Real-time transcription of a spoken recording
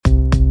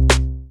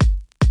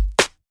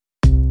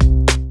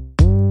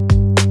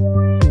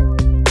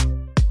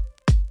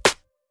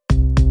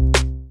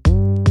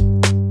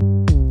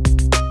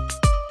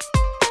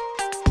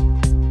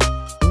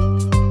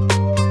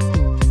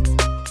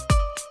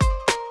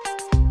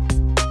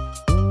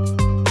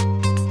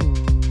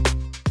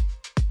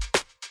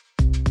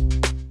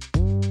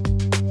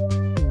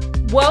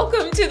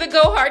Welcome to the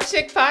Go Hard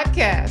Chick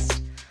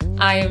podcast.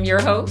 I am your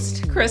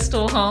host,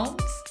 Crystal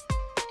Holmes.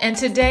 And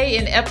today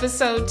in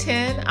episode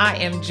 10, I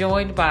am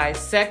joined by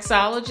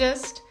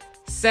sexologist,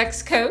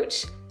 sex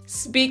coach,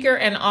 speaker,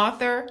 and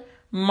author,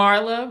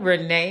 Marla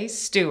Renee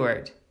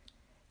Stewart.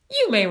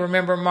 You may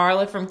remember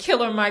Marla from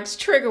Killer Mike's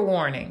Trigger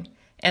Warning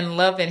and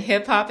Love and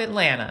Hip Hop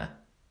Atlanta.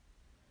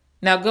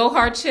 Now, Go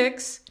Hard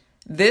Chicks,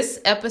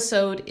 this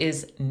episode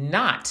is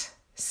not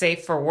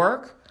safe for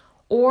work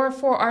or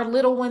for our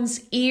little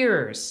ones'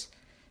 ears.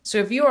 So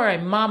if you are a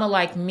mama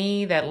like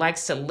me that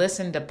likes to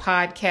listen to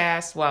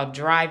podcasts while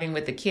driving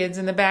with the kids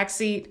in the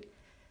backseat,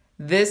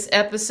 this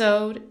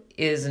episode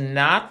is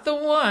not the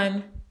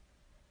one.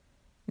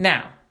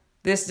 Now,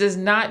 this does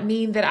not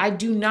mean that I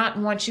do not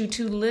want you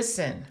to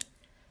listen.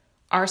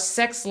 Our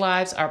sex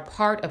lives are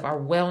part of our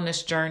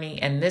wellness journey,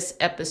 and this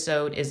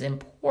episode is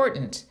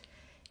important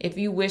if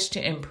you wish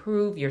to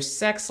improve your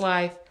sex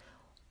life,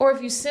 or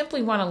if you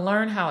simply want to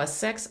learn how a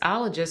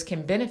sexologist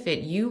can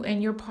benefit you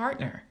and your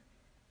partner.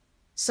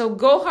 So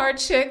go hard,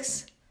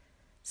 chicks.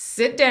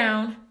 Sit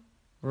down,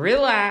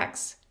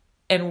 relax,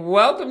 and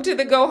welcome to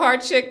the Go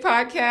Hard Chick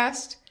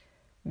podcast.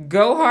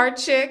 Go Hard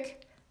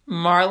Chick,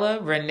 Marla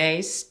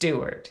Renee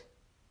Stewart.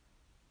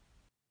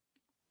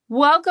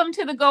 Welcome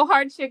to the Go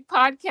Hard Chick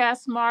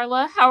podcast,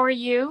 Marla. How are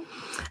you?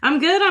 I'm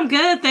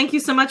good. Thank you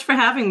so much for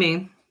having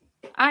me.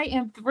 I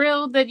am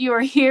thrilled that you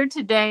are here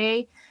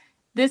today.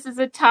 This is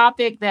a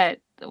topic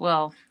that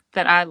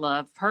I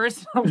love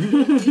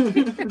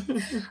personally,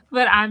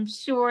 but I'm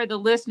sure the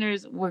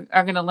listeners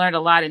are going to learn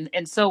a lot,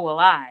 and so will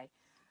I.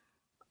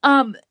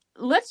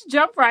 Let's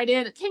jump right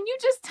in. Can you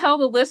just tell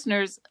the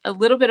listeners a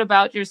little bit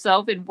about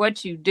yourself and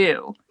what you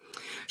do?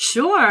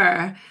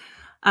 Sure.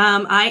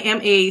 I am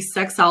a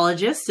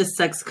sexologist, a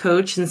sex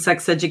coach, and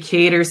sex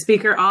educator,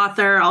 speaker,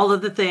 author, all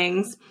of the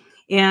things.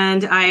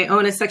 And I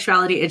own a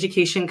sexuality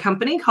education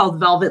company called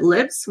Velvet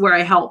Lips, where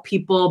I help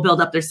people build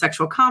up their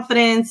sexual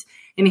confidence,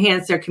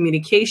 enhance their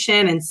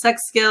communication and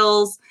sex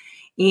skills.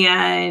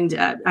 And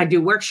I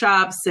do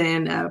workshops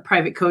and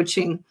private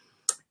coaching.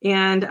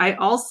 And I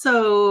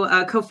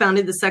also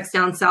co-founded the Sex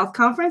Down South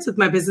Conference with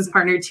my business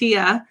partner,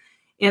 Tia.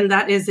 And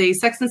that is a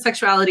sex and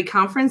sexuality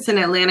conference in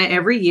Atlanta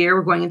every year.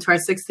 We're going into our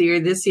 6th year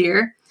this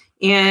year.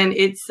 And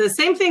it's the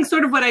same thing,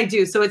 sort of what I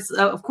do. So it's,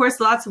 of course,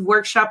 lots of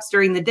workshops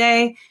during the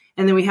day.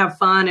 And then we have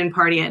fun and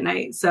party at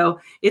night. So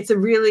it's a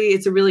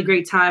really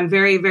great time.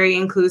 Very, very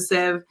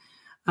inclusive.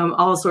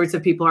 All sorts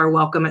of people are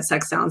welcome at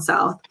Sex Down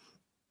South.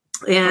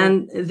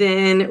 And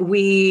then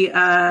we've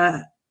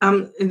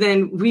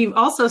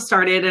also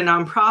started a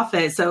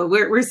nonprofit. So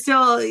we're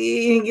still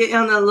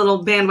on the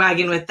little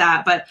bandwagon with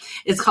that, but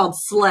it's called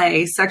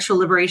SLAY, Sexual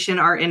Liberation,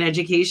 Art, and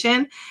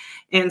Education.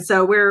 And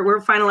so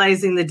we're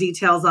finalizing the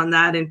details on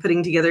that and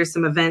putting together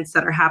some events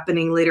that are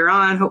happening later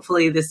on,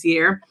 hopefully this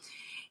year.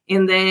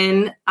 And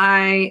then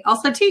I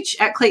also teach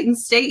at Clayton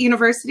State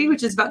University,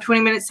 which is about 20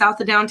 minutes south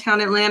of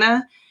downtown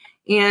Atlanta.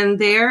 And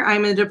there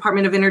I'm in the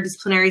Department of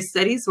Interdisciplinary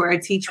Studies, where I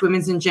teach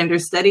women's and gender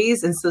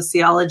studies and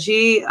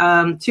sociology,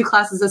 2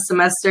 classes a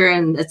semester,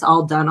 and it's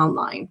all done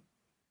online.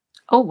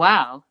 Oh,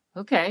 wow.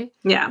 Okay.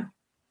 Yeah.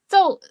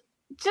 So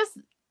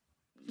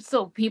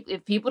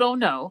if people don't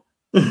know,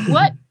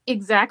 what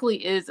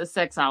exactly is a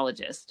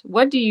sexologist?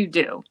 What do you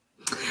do?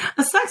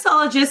 A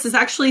sexologist is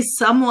actually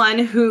someone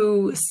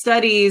who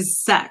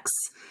studies sex.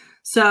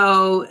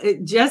 So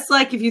just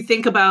like if you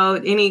think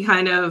about any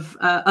kind of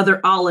other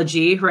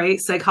ology, right?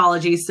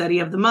 Psychology, study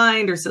of the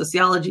mind, or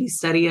sociology,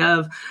 study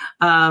of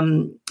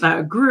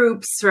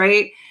groups,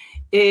 right?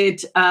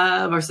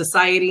 Or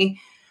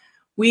society.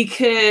 We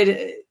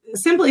could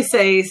simply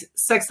say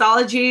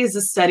sexology is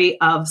a study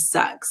of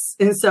sex.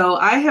 And so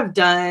I have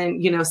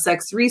done,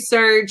 sex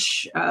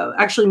research.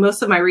 Actually,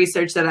 most of my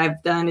research that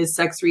I've done is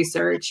sex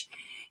research.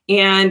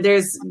 And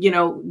there's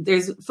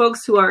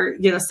folks who are,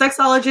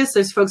 sexologists.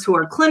 There's folks who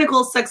are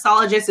clinical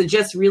sexologists.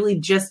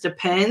 It just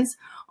depends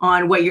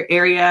on what your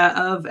area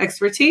of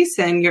expertise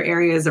and your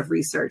areas of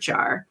research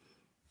are.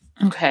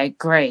 Okay,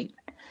 great.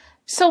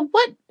 So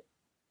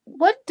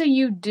what do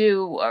you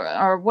do,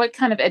 or what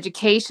kind of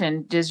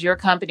education does your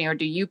company or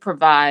do you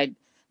provide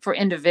for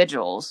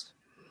individuals?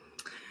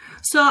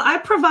 So I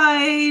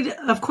provide,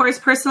 of course,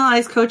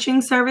 personalized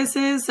coaching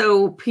services.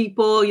 So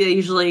people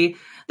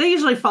they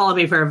usually follow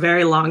me for a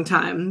very long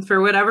time.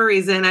 For whatever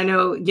reason, I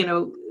know,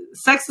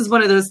 sex is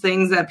one of those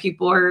things that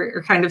people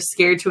are kind of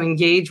scared to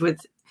engage with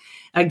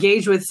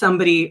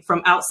somebody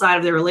from outside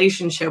of their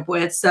relationship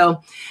with.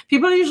 So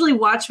people usually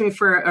watch me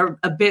for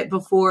a bit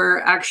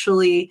before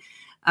actually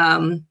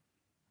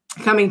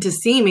coming to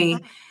see me.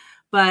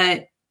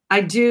 But I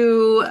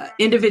do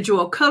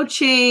individual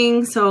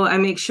coaching. So I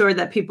make sure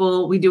that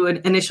we do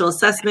an initial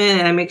assessment,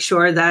 and I make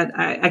sure that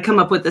I come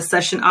up with a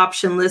session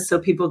option list so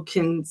people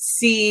can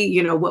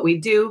see, what we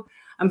do.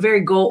 I'm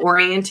very goal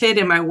oriented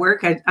in my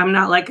work. I'm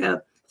not like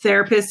a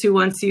therapist who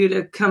wants you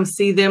to come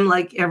see them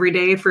like every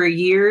day for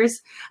years.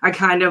 I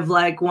kind of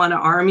like want to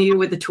arm you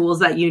with the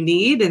tools that you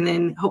need, and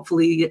then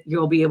hopefully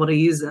you'll be able to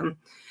use them.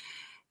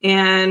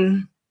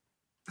 And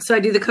so I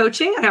do the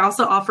coaching. I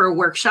also offer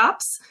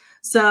workshops.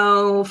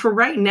 So for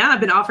right now,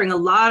 I've been offering a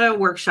lot of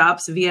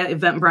workshops via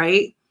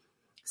Eventbrite.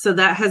 So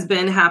that has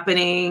been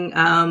happening.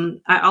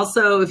 I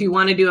also, if you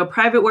want to do a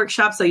private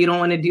workshop, so you don't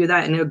want to do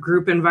that in a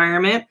group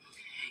environment,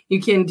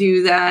 you can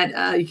do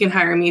that. You can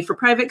hire me for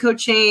private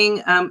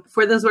coaching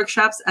for those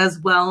workshops, as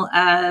well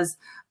as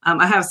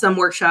I have some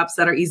workshops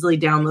that are easily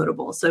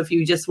downloadable. So if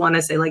you just want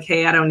to say like,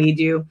 hey, I don't need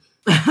you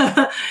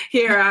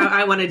here,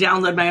 I want to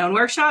download my own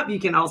workshop, you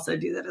can also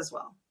do that as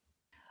well.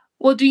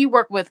 Well, do you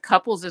work with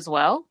couples as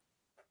well?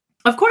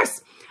 Of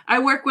course. I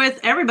work with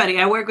everybody.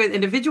 I work with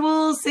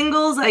individuals,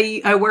 singles.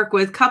 I work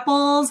with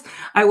couples.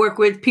 I work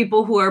with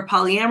people who are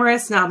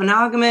polyamorous,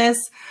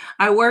 non-monogamous.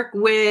 I work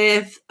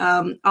with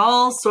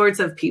all sorts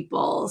of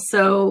people.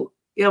 So,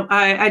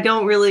 I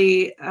don't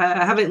really,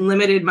 haven't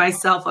limited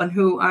myself on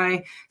who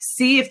I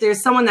see. If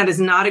there's someone that is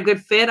not a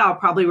good fit, I'll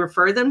probably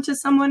refer them to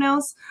someone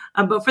else.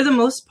 But for the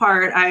most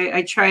part,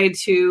 I try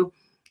to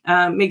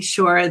make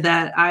sure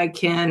that I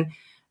can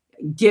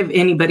give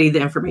anybody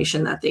the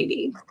information that they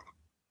need.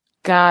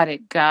 Got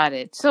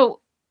it.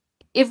 So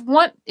if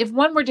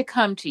one were to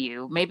come to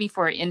you, maybe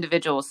for an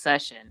individual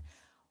session,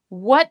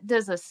 what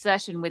does a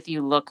session with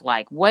you look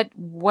like? What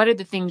are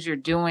the things you're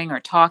doing or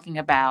talking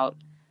about?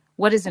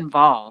 What is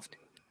involved?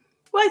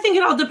 Well, I think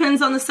it all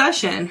depends on the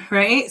session,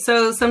 right?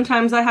 So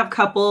sometimes I have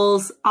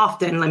couples,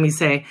 often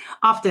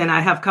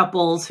I have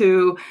couples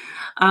who,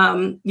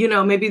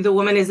 maybe the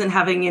woman isn't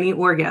having any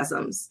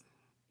orgasms.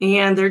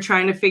 And they're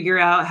trying to figure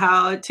out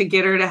how to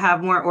get her to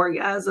have more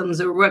orgasms,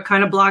 or what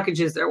kind of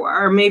blockages there were.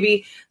 Or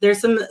maybe there's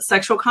some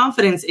sexual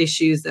confidence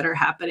issues that are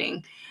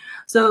happening.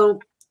 So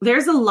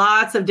there's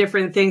lots of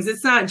different things.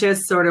 It's not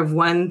just sort of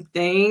one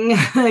thing.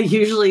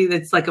 Usually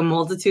it's like a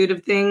multitude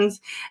of things.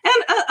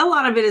 And a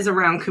lot of it is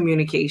around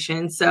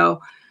communication.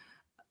 So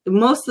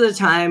most of the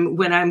time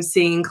when I'm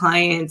seeing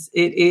clients,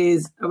 it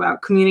is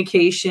about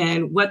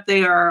communication, what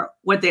they are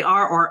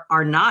or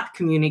are not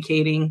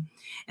communicating.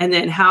 And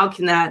then how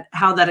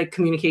that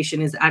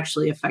communication is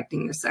actually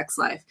affecting your sex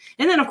life.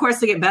 And then, of course,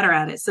 to get better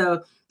at it.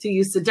 So to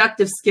use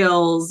seductive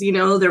skills,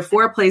 their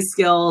foreplay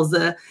skills,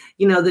 the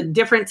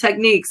different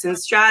techniques and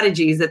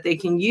strategies that they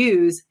can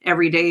use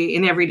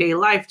everyday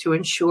life to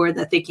ensure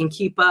that they can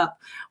keep up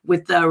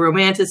with the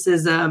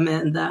romanticism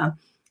and the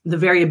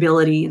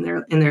variability in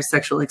their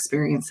sexual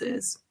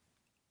experiences.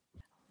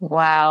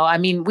 Wow. I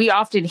mean, we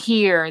often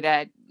hear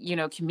that,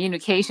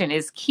 communication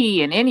is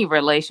key in any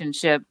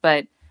relationship,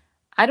 but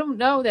I don't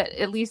know that,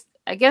 at least,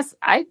 I guess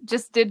I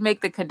just did make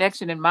the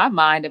connection in my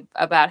mind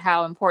about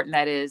how important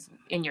that is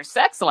in your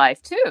sex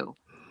life too.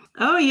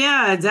 Oh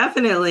yeah,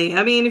 definitely.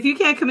 I mean, if you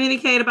can't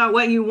communicate about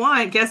what you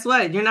want, guess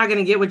what? You're not going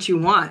to get what you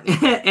want.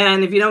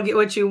 And if you don't get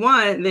what you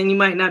want, then you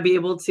might not be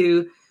able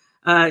to,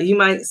 you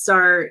might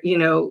start,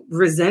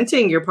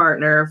 resenting your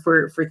partner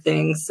for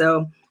things.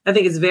 So I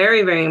think it's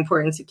very, very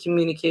important to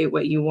communicate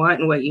what you want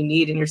and what you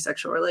need in your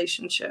sexual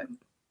relationship.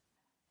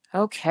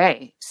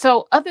 Okay.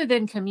 So other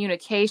than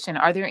communication,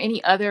 are there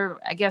any other,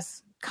 I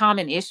guess,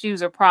 common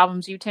issues or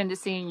problems you tend to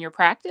see in your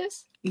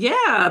practice?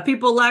 Yeah,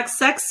 people lack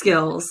sex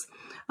skills.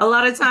 A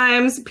lot of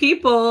times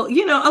people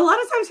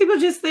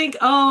just think,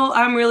 oh,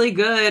 I'm really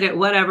good at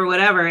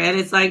whatever. And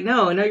it's like,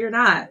 no, you're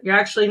not. You're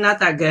actually not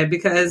that good,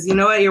 because you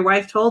know what? Your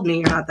wife told me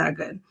you're not that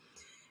good.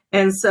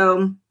 And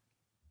so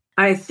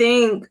I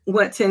think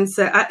what tends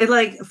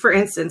to, for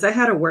instance, I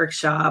had a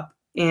workshop,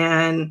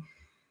 and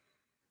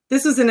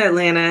this was in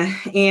Atlanta,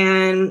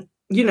 and,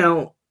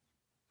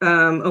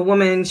 a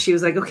woman, she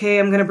was like, okay,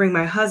 I'm going to bring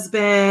my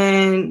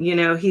husband.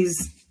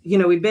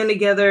 We've been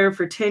together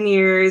for 10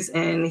 years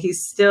and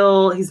he's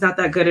not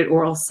that good at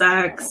oral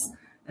sex.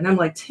 And I'm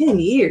like, 10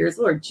 years,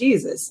 Lord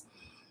Jesus.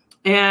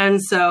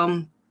 And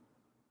so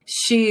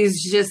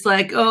she's just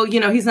like, oh,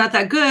 he's not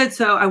that good.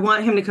 So I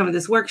want him to come to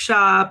this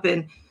workshop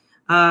and,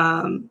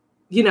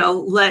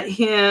 let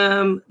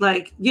him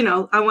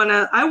I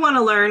want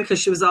to learn, because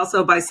she was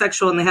also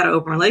bisexual and they had an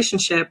open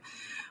relationship.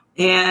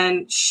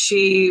 And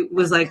she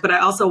was like, but I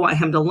also want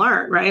him to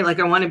learn, right? Like,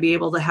 I want to be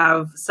able to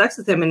have sex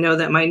with him and know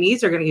that my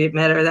needs are going to get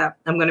met, or that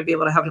I'm going to be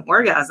able to have an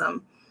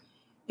orgasm.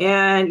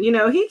 And,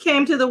 he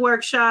came to the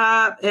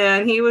workshop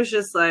and he was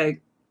just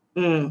like,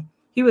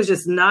 he was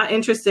just not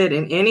interested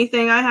in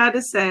anything I had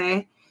to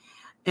say.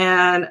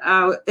 And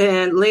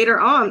later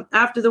on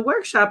after the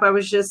workshop, I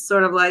was just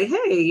sort of like,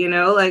 hey,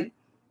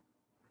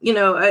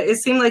 it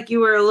seemed like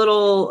you were a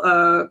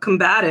little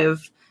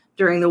combative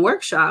during the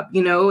workshop.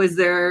 Is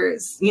there,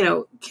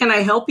 can I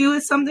help you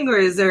with something? Or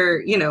is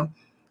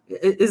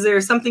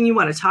there something you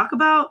want to talk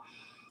about?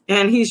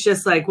 And he's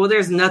just like, well,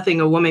 there's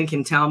nothing a woman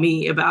can tell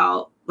me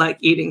about like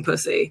eating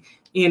pussy,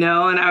 and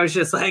I was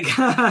just like,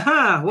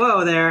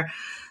 whoa there.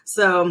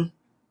 So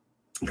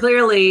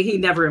clearly he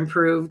never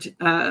improved.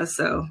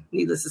 So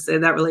needless to say,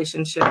 that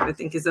relationship, I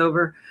think, is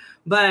over.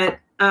 But,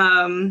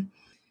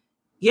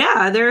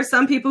 yeah, there are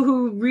some people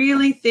who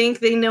really think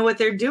they know what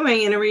they're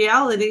doing. And in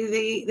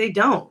reality, they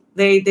don't.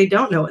 They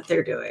don't know what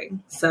they're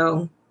doing.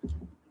 So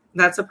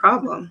that's a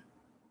problem.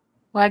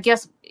 Well, I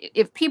guess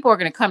if people are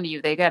going to come to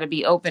you, they got to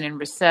be open and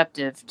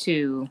receptive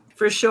to.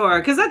 For sure.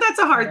 Because that's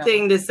a hard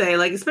thing to say,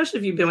 like, especially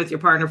if you've been with your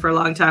partner for a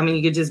long time and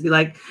you could just be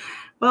like,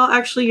 well,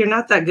 actually, you're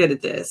not that good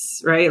at this,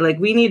 right? Like,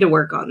 we need to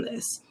work on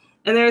this.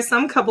 And there are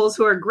some couples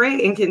who are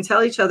great and can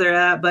tell each other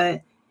that,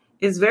 but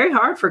it's very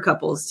hard for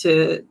couples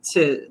to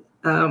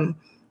tell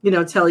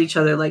each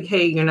other like,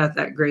 hey, you're not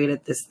that great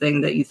at this thing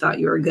that you thought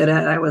you were good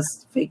at. I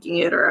was faking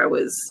it, or I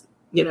was,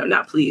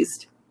 not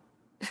pleased.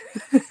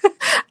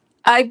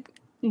 I'm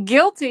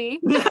guilty.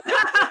 You're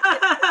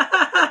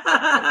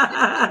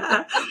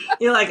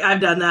like,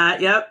 I've done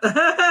that. Yep.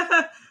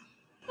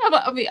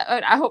 I mean,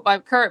 I hope my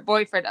current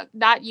boyfriend,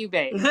 not you,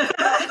 babe.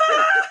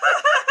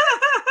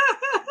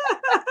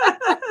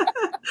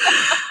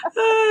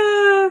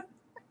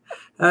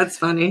 That's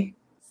funny.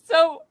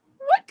 So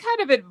what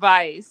kind of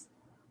advice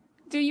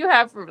do you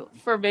have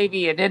for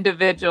maybe an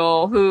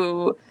individual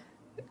who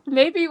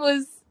maybe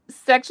was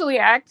sexually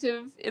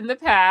active in the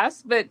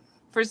past, but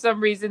for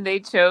some reason they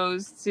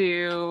chose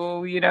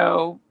to,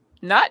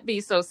 not be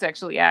so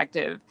sexually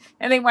active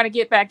and they want to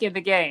get back in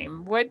the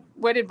game?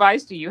 What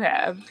advice do you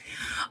have?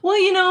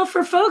 Well,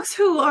 for folks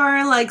who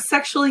are like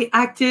sexually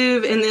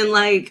active and then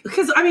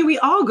because we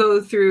all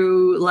go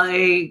through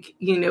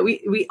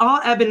we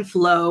all ebb and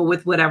flow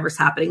with whatever's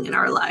happening in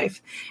our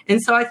life.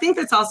 And so I think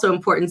that's also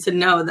important to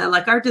know that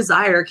like our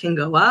desire can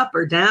go up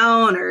or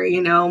down or,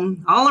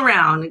 all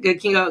around.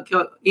 It can go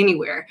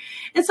anywhere.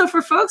 And so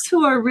for folks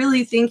who are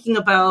really thinking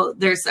about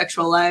their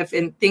sexual life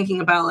and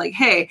thinking about like,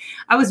 hey,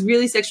 I was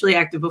really sexually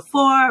active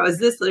before, I was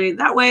this way,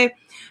 that way,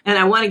 and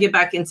I want to get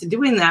back into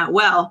doing that.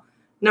 Well,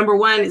 number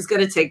one is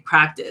going to take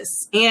practice,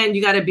 and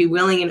you got to be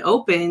willing and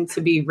open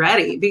to be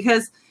ready,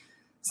 because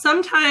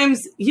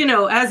sometimes,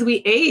 as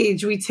we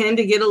age, we tend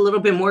to get a little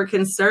bit more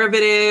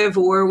conservative,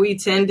 or we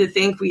tend to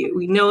think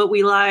we know what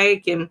we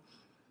like. And,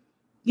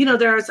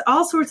 there's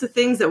all sorts of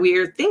things that we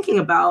are thinking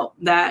about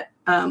that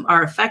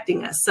are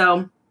affecting us.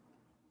 So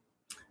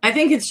I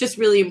think it's just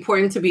really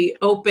important to be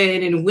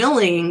open and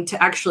willing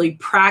to actually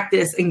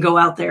practice and go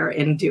out there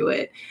and do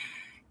it.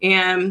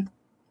 And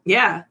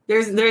yeah,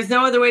 there's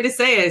no other way to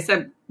say it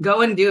except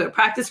go and do it.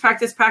 Practice,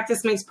 practice,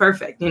 practice makes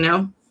perfect,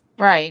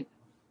 Right.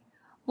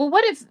 Well,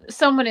 what if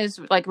someone is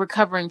like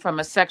recovering from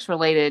a sex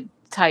related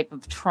type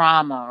of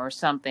trauma or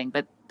something,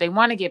 but they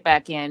want to get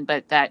back in,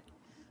 but that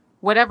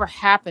whatever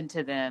happened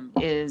to them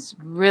is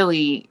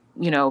really,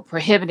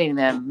 prohibiting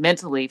them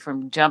mentally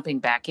from jumping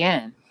back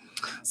in?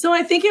 So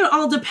I think it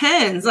all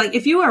depends. Like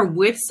if you are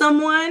with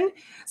someone,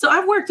 so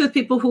I've worked with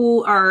people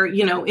who are,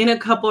 in a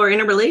couple or in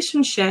a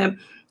relationship,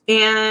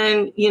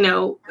 and,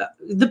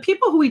 the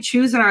people who we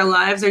choose in our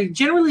lives are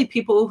generally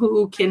people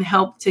who can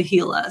help to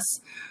heal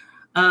us.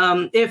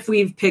 If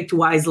we've picked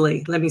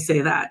wisely, let me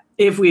say that,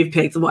 if we've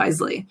picked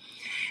wisely.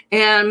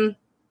 And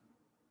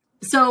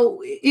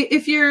so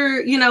if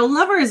your,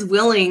 lover is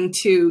willing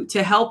to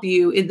help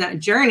you in that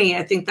journey,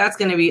 I think that's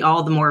going to be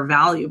all the more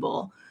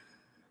valuable.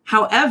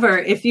 However,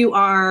 if you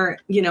are,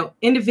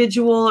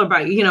 individual or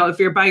if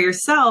you're by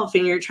yourself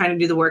and you're trying to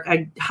do the work,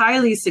 I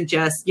highly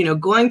suggest,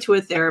 going to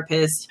a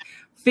therapist,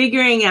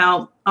 figuring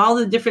out all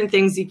the different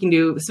things you can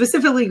do,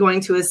 specifically going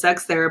to a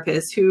sex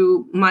therapist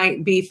who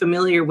might be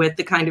familiar with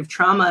the kind of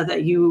trauma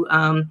that you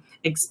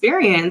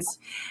experienced,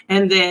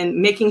 and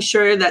then making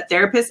sure that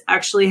therapist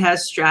actually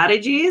has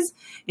strategies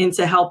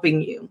into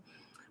helping you.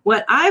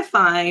 What I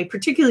find,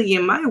 particularly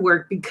in my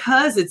work,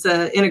 because it's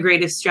an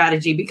integrative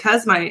strategy,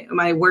 because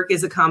my work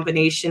is a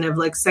combination of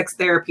like sex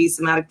therapy,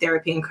 somatic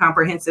therapy, and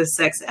comprehensive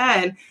sex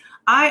ed,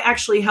 I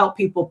actually help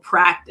people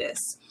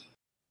practice.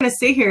 You're going to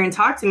sit here and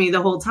talk to me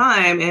the whole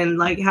time and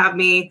like have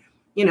me,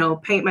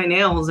 paint my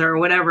nails or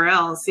whatever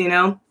else,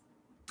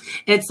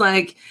 It's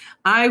like,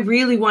 I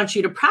really want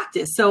you to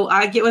practice. So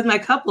I get with my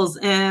couples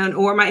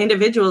or my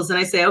individuals and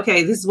I say,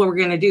 okay, this is what we're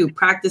going to do.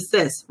 Practice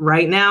this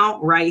right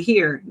now, right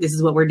here. This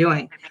is what we're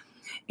doing.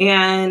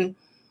 And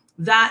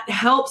that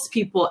helps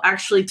people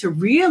actually to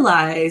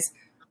realize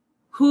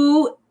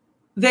who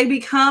they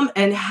become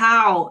and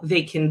how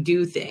they can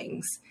do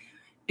things.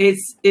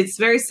 It's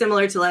very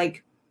similar to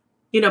like,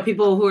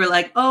 people who are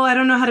like, oh, I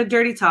don't know how to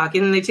dirty talk.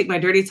 And then they take my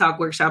dirty talk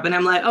workshop and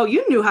I'm like, oh,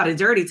 you knew how to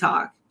dirty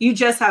talk. You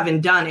just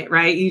haven't done it,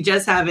 right? You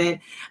just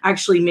haven't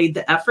actually made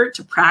the effort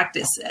to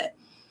practice it.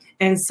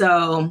 And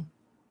so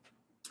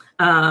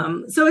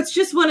it's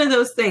just one of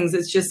those things.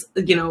 It's just,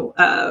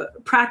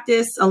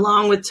 practice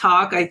along with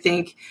talk. I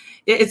think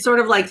it's sort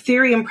of like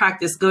theory and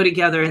practice go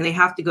together, and they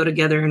have to go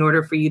together in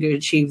order for you to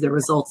achieve the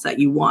results that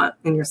you want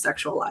in your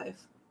sexual life.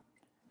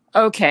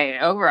 Okay.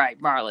 All right,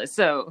 Marla.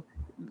 So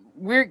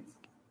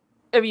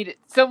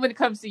someone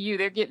comes to you,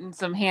 they're getting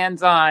some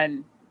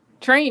hands-on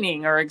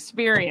training or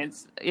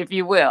experience, if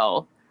you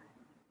will,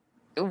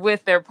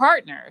 with their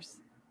partners.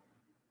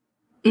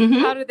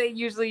 how do they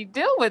usually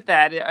deal with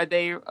that? Are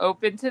they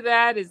open to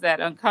that? Is that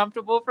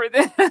uncomfortable for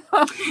them?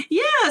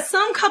 Yeah,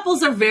 some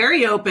couples are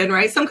very open,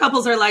 right? Some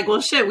couples are like,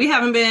 well, shit,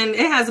 it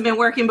hasn't been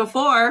working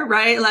before,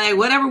 right? Like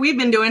whatever we've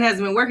been doing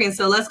hasn't been working.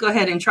 So let's go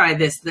ahead and try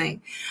this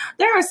thing.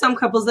 There are some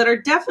couples that are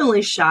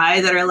definitely shy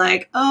that are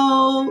like,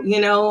 oh,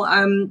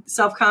 I'm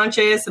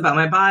self-conscious about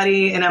my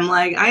body. And I'm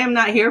like, I am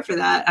not here for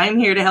that. I'm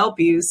here to help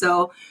you.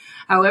 So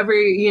however,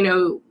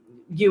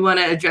 you want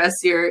to address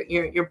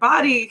your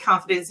body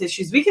confidence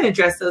issues, we can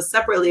address those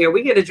separately, or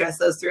we can address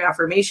those through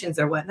affirmations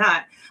or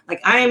whatnot. Like,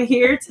 I am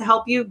here to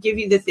help you, give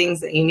you the things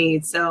that you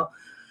need. So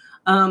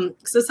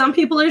some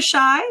people are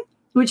shy,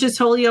 which is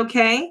totally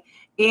okay.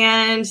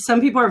 And some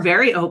people are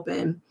very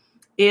open.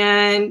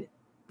 And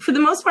for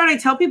the most part, I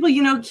tell people,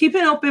 keep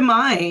an open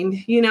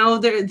mind.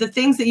 The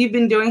things that you've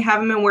been doing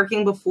haven't been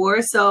working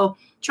before. So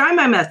try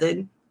my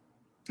method.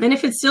 And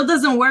if it still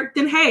doesn't work,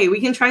 then hey, we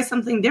can try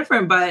something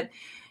different. But,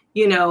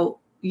 you're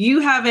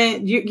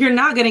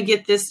not going to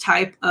get this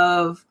type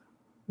of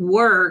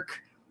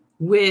work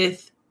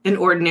with an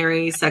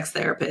ordinary sex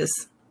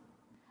therapist.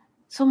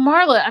 So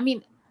Marla,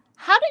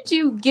 how did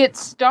you get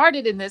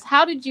started in this?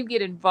 How did you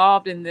get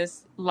involved in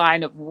this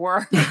line of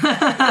work?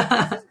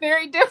 It's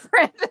very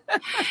different.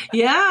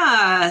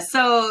 Yeah.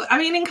 So,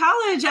 in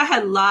college, I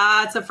had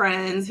lots of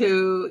friends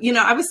who,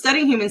 I was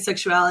studying human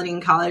sexuality in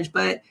college,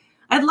 but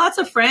I had lots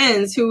of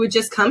friends who would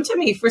just come to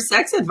me for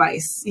sex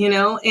advice,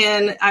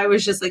 and I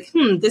was just like,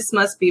 this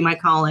must be my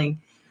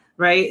calling,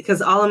 right? Because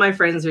all of my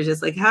friends were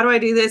just like, how do I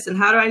do this? And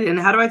how do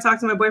I talk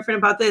to my boyfriend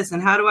about this? And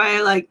how do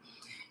I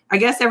I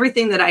guess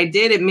everything that I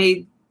did, it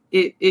made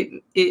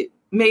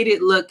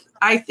it look,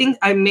 I think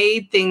I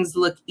made things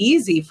look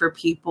easy for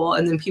people.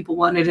 And then people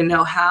wanted to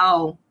know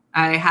how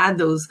I had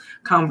those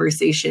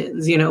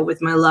conversations,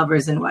 with my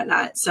lovers and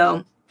whatnot.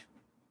 So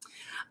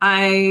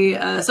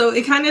so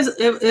it kind of,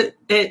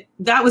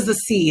 that was the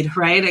seed,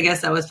 right? I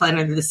guess that was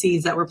planted, the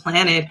seeds that were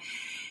planted.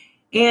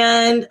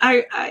 And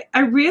I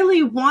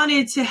really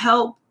wanted to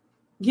help,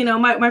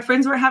 my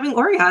friends were having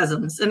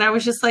orgasms, and I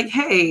was just like,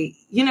 hey,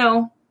 we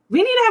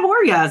need to have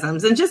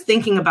orgasms. And just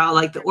thinking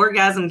about the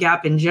orgasm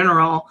gap in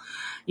general,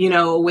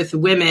 with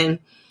women,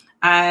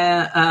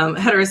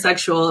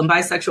 heterosexual and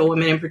bisexual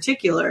women in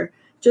particular,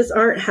 just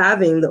aren't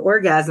having the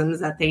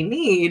orgasms that they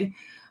need,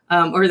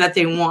 or that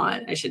they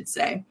want, I should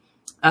say.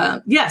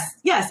 Yes.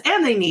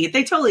 And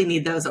they totally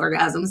need those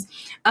orgasms.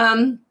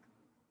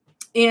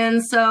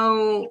 And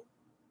so,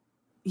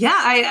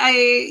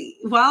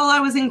 while I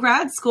was in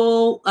grad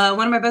school,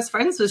 one of my best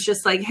friends was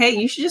just like, hey,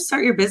 you should just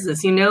start your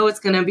business. It's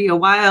going to be a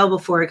while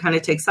before it kind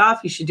of takes off.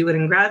 You should do it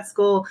in grad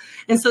school.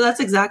 And so that's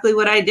exactly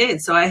what I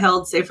did. So I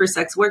held safer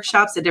sex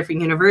workshops at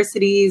different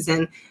universities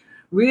and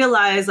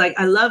realized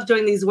I love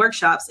doing these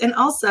workshops. And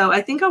also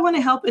I think I want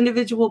to help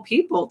individual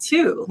people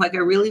too. I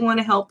really want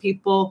to help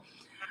people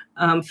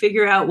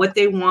figure out what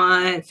they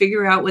want,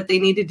 figure out what they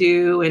need to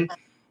do. And,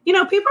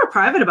 people are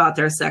private about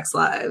their sex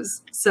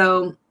lives.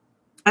 So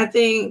I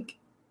think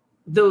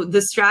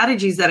the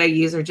strategies that I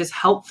use are just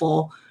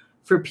helpful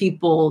for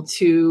people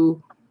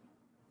to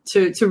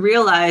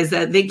realize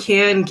that they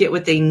can get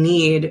what they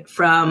need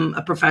from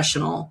a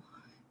professional,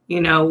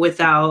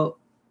 without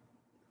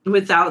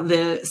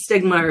the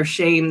stigma or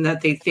shame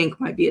that they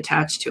think might be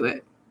attached to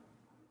it.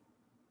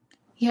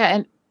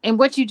 Yeah. And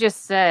what you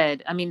just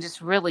said,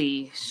 just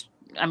really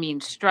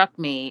struck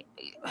me.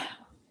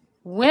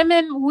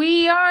 Women,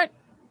 we aren't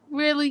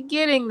really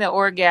getting the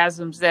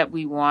orgasms that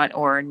we want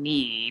or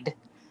need.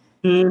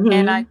 Mm-hmm.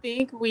 And I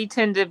think we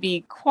tend to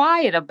be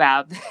quiet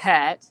about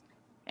that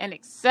and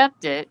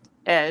accept it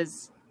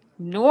as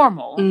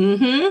normal.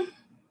 Mm-hmm.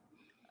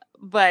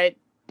 But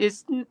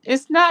it's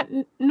not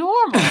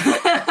normal.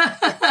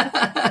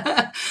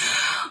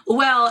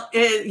 Well,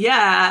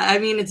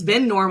 it's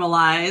been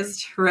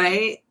normalized,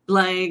 right?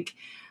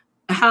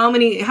 How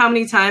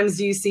many times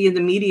do you see in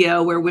the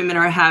media where women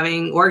are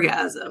having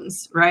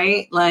orgasms,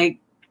 right?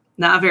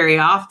 Not very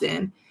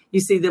often. You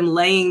see them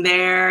laying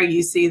there,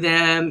 you see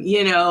them,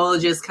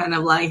 just kind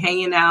of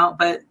hanging out.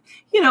 But,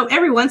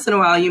 every once in a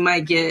while you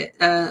might get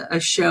a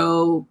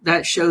show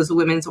that shows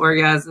women's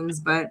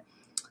orgasms. But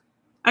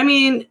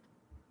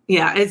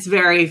it's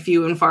very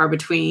few and far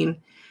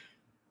between.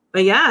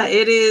 But yeah,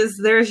 it is.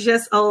 There's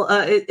just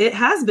it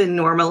has been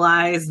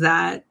normalized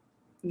that,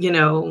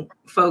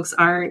 folks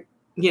aren't,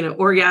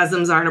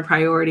 orgasms aren't a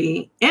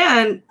priority.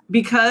 And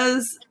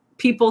because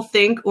people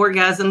think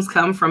orgasms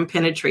come from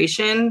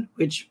penetration,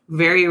 which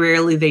very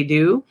rarely they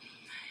do,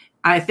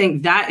 I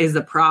think that is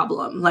a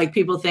problem.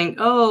 People think,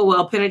 oh,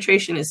 well,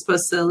 penetration is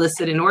supposed to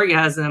elicit an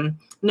orgasm.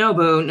 No,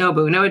 boo. No,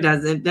 it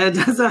doesn't. That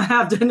doesn't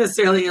have to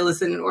necessarily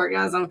elicit an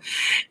orgasm.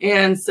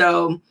 And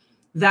so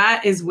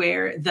that is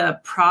where the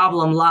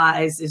problem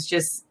lies, is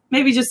just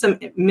maybe just some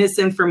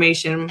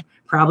misinformation,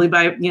 probably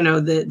by,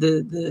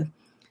 the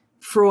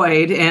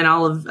Freud and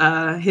all of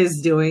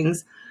his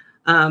doings,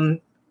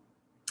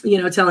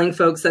 telling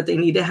folks that they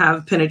need to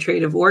have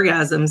penetrative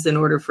orgasms in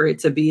order for it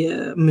to be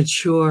a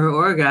mature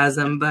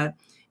orgasm. But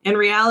in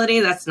reality,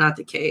 that's not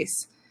the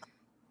case.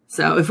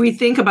 So if we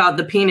think about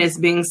the penis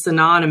being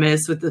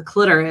synonymous with the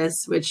clitoris,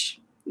 which,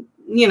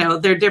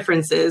 there are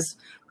differences,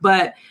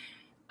 but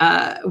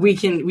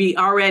we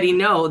already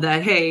know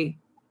that, hey,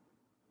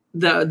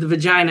 the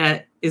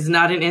vagina is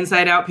not an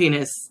inside out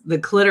penis. The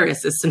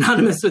clitoris is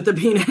synonymous with the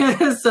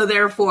penis. So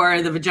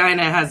therefore the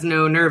vagina has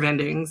no nerve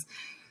endings.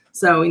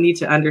 So we need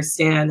to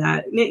understand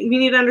that. We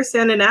need to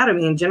understand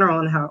anatomy in general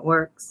and how it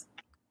works.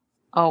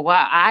 Oh,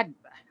 wow.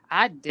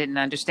 I didn't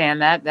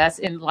understand that. That's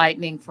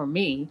enlightening for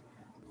me.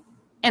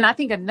 And I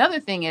think another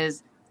thing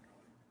is,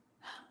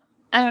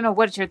 I don't know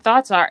what your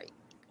thoughts are.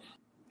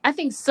 I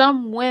think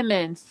some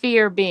women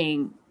fear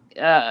being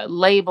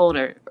labeled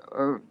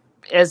or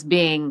as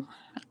being,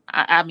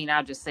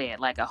 I'll just say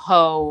it, like a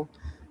hoe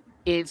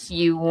if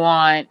you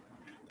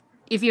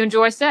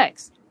enjoy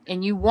sex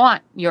and you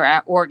want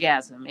your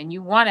orgasm and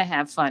you want to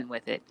have fun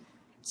with it.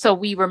 So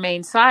we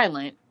remain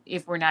silent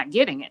if we're not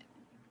getting it.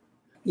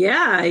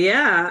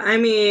 Yeah. I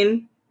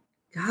mean,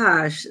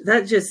 gosh,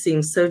 that just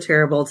seems so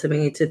terrible to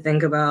me to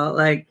think about.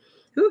 Like,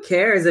 who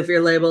cares if you're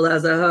labeled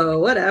as a hoe?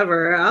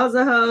 Whatever. I was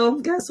a hoe.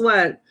 Guess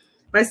what?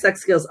 My sex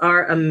skills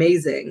are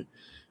amazing.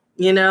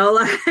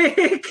 Like,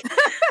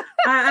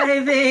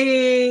 I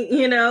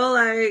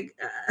think,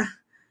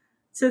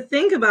 to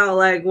think about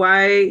like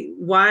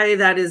why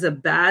that is a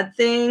bad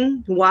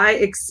thing,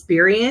 why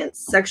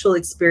sexual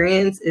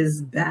experience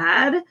is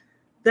bad.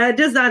 That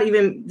doesn't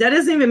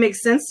even make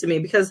sense to me,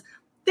 because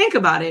think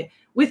about it.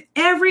 With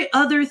every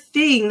other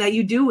thing that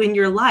you do in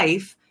your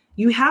life,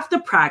 you have to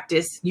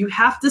practice, you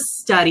have to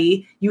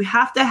study, you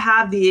have to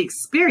have the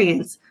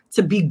experience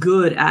to be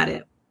good at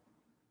it.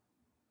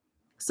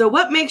 So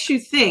what makes you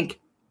think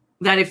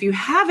that if you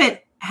haven't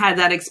had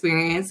that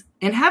experience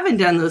and haven't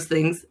done those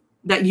things,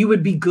 that you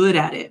would be good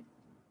at it?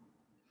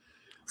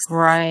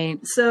 Right.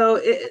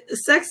 So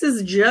sex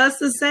is just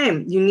the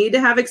same. You need to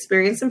have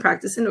experience and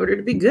practice in order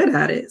to be good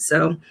at it.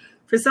 So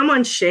for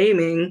someone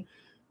shaming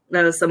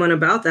someone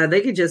about that,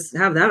 they could just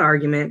have that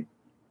argument.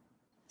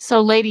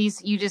 So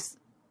ladies, you just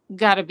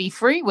got to be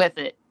free with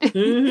it.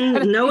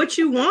 Know what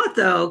you want,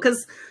 though,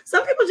 because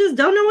some people just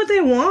don't know what they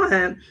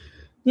want.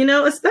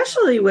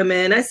 Especially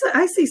women.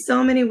 I see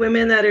so many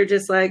women that are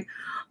just like,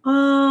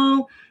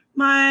 oh,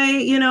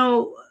 I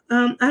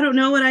don't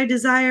know what I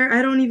desire.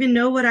 I don't even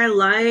know what I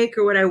like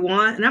or what I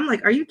want. And I'm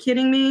like, are you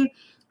kidding me?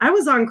 I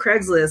was on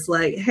Craigslist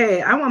like,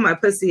 hey, I want my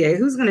pussy.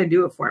 Who's going to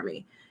do it for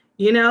me?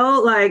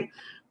 Like,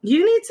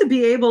 you need to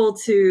be able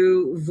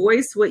to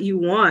voice what you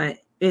want.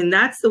 And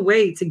that's the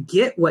way to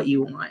get what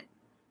you want.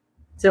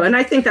 So, and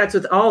I think that's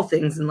with all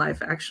things in life,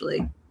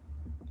 actually.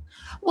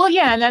 Well,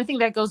 yeah. And I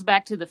think that goes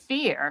back to the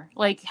fear.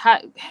 Like,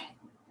 how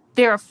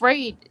they're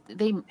afraid.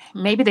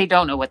 Maybe they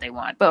don't know what they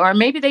want, or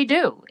maybe they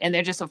do. And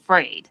they're just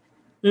afraid.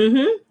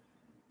 Mm-hmm.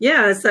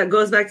 Yeah. That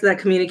goes back to that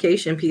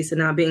communication piece and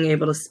not being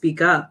able to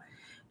speak up.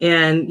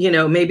 And,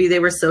 maybe they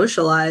were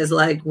socialized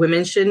like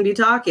women shouldn't be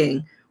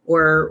talking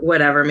or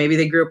whatever. Maybe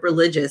they grew up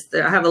religious.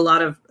 I have a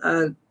lot of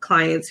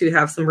clients who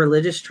have some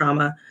religious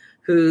trauma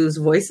whose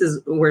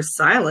voices were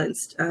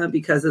silenced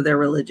because of their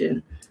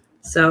religion.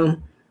 So,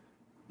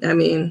 I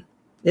mean,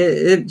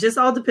 it just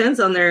all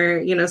depends on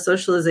their,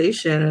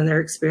 socialization and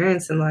their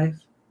experience in life.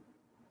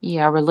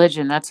 Yeah,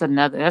 religion. That's a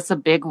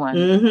big one.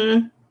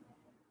 Mm-hmm.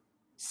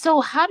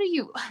 So where do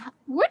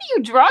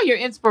you draw your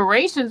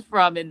inspirations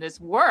from in this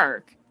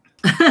work?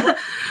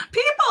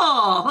 People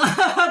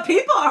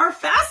are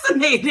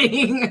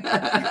fascinating.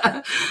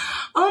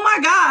 Oh my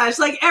gosh.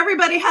 Like,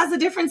 everybody has a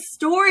different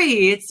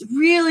story. It's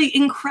really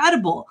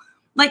incredible.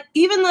 Like,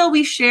 even though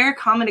we share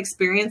common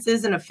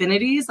experiences and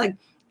affinities, like,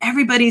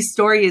 everybody's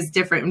story is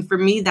different. And for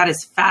me, that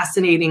is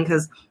fascinating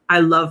because I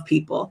love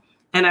people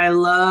and I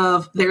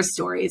love their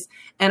stories.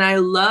 And I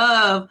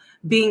love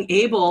being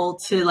able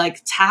to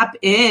like tap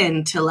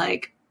into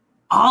like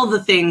all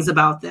the things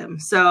about them.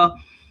 So,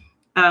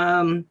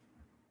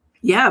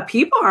 yeah,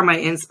 people are my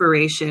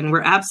inspiration.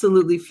 We're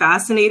absolutely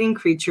fascinating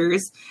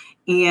creatures.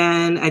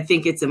 And I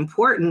think it's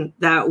important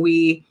that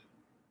we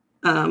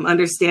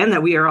understand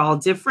that we are all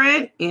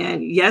different.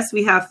 And yes,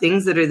 we have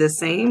things that are the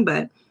same,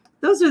 but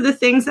those are the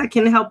things that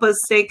can help us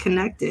stay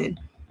connected.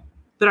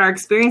 But our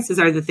experiences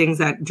are the things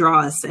that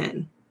draw us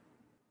in.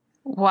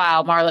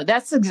 Wow, Marla,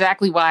 that's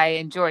exactly why I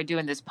enjoy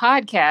doing this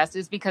podcast,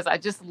 is because I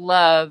just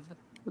love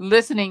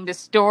listening to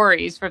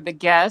stories from the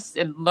guests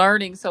and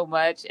learning so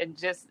much, and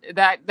just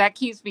that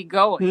keeps me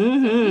going.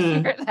 Mm-hmm. So we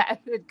share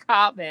that in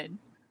common.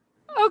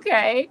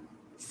 Okay.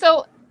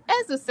 So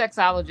as a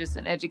sexologist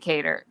and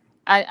educator,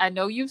 I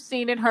know you've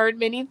seen and heard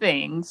many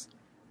things.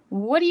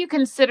 What do you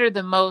consider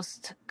the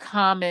most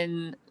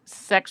common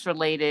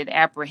sex-related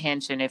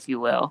apprehension, if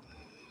you will?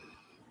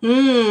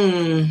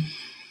 I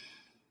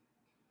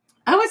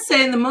would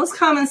say the most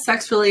common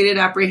sex-related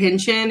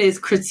apprehension is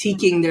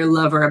critiquing their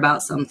lover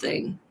about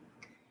something.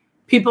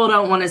 People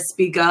don't want to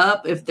speak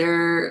up if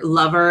their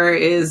lover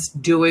is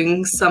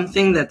doing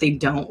something that they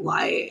don't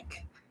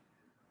like.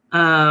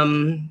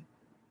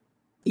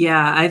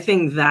 Yeah, I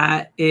think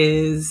that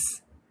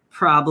is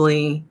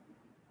probably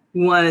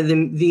one of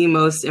the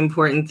most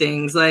important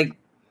things. Like,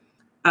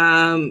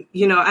 I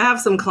have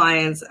some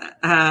clients,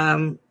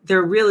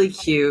 they're really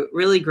cute,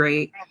 really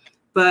great,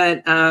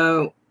 but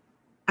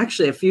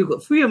actually a few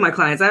of my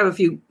clients, I have a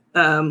few,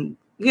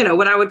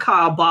 what I would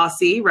call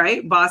bossy,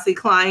 right? Bossy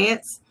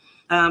clients.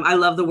 I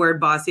love the word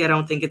bossy. I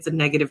don't think it's a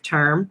negative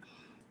term.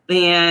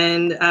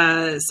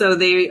 And so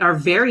they are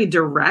very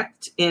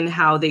direct in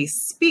how they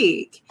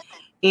speak.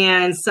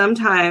 And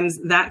sometimes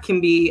that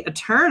can be a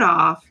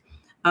turnoff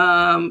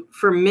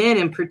for men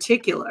in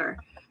particular.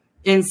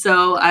 And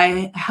so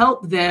I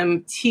help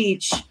them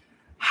teach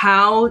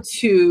how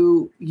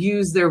to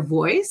use their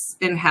voice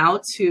and how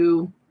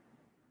to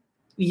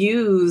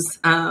use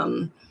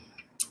positive,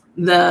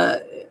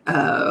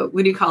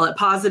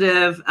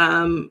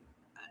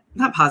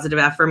 not positive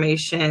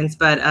affirmations,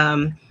 but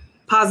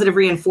positive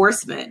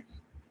reinforcement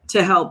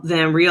to help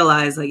them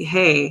realize like,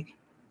 hey,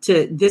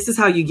 this is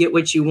how you get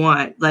what you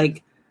want.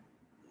 Like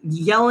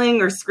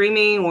yelling or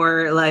screaming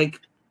or like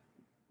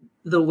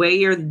the way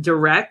you're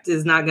direct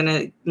is not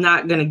gonna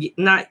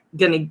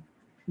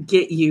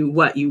get you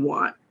what you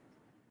want.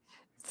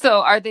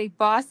 So are they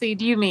bossy?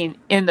 Do you mean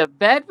in the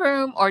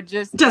bedroom or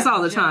just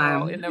all the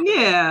time?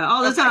 Yeah,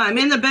 all the time.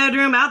 In the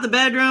bedroom, out the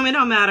bedroom, it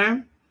don't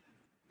matter.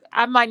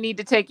 I might need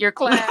to take your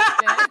class.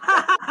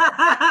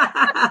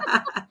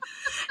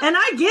 And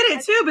I get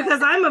it too,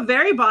 because I'm a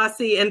very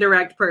bossy and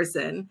direct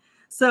person.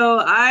 So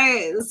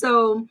I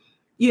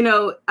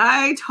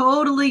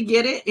totally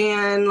get it.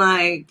 And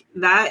like,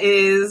 that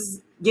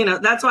is,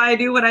 that's why I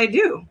do what I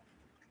do.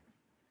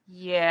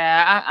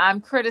 Yeah,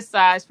 I'm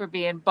criticized for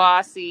being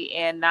bossy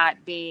and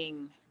not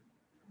being,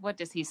 what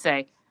does he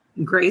say?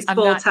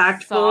 Graceful,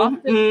 tactful.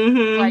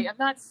 Like, I'm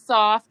not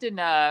soft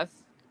enough.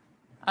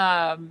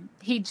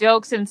 He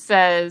jokes and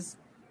says...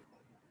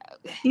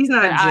 He's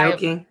not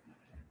joking.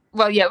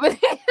 Well, yeah, but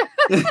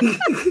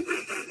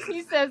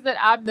he says that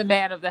I'm the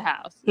man of the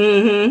house.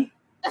 Mm-hmm.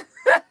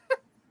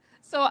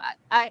 So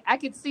I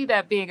could see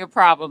that being a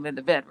problem in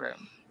the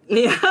bedroom.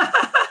 Yeah.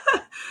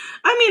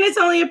 I mean, it's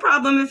only a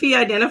problem if he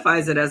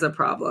identifies it as a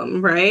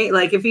problem, right?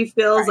 Like if he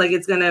feels like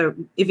if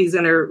he's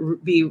going to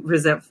be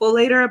resentful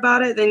later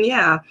about it, then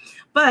yeah.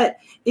 But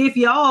if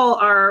y'all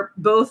are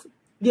both,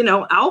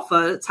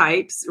 alpha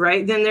types,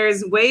 right, then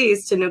there's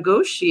ways to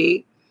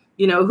negotiate,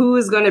 who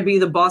is going to be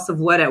the boss of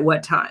what at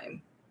what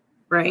time,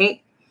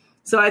 right?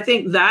 So I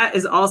think that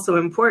is also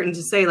important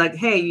to say, like,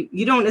 hey,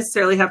 you don't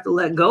necessarily have to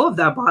let go of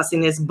that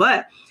bossiness,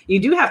 but you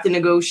do have to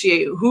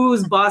negotiate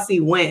who's bossy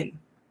when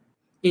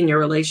in your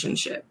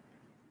relationship.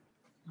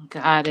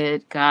 Got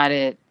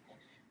it.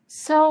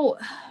 So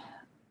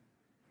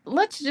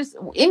let's just,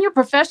 in your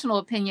professional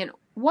opinion,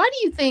 why do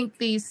you think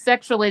these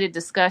sex-related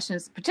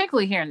discussions,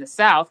 particularly here in the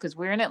South, because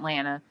we're in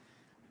Atlanta,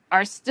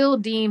 are still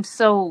deemed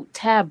so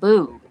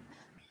taboo?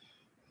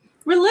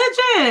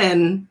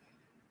 Religion.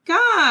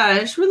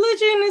 Gosh,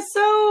 religion is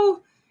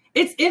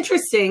it's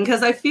interesting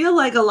because I feel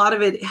like a lot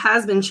of it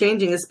has been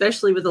changing,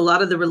 especially with a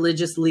lot of the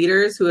religious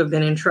leaders who have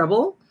been in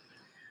trouble.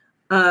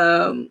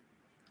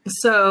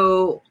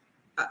 So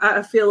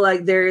I feel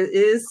like there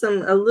is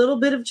a little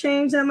bit of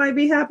change that might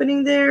be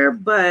happening there.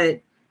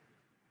 But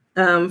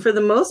for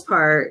the most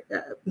part,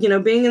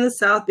 being in the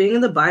South, being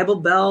in the Bible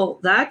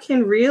Belt, that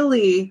can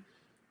really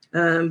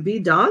be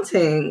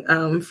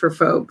daunting for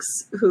folks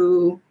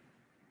who,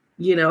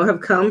 have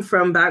come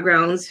from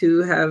backgrounds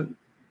who have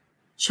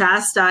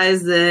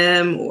chastised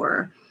them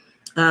or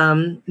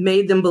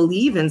made them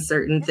believe in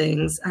certain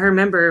things. I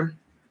remember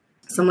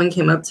someone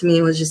came up to me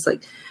and was just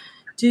like,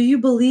 do you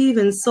believe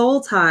in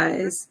soul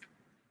ties?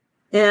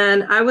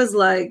 And I was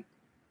like,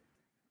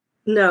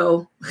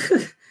 no,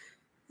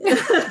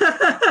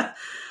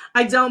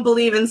 I don't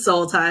believe in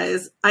soul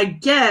ties. I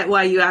get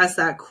why you asked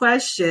that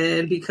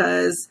question,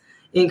 because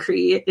in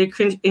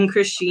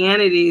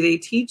Christianity, they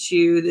teach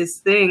you this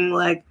thing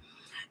like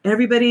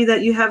everybody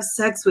that you have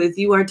sex with,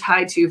 you are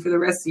tied to for the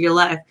rest of your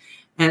life.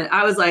 And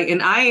I was like,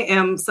 and I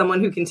am someone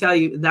who can tell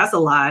you that's a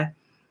lie,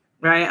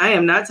 right? I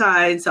am not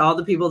tied to all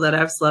the people that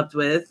I've slept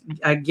with.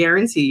 I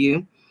guarantee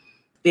you.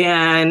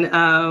 And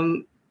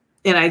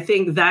I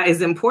think that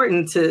is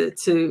important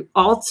to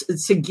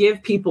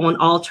give people an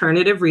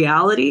alternative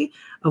reality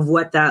of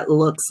what that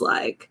looks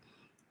like.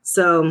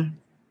 So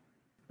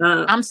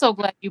I'm so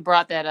glad you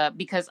brought that up,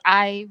 because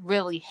I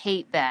really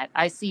hate that.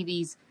 I see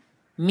these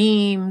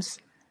memes,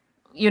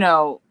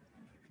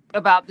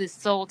 about this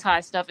soul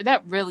tie stuff, and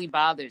that really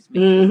bothers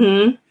me.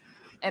 Mm-hmm.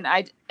 And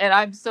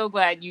I'm so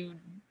glad you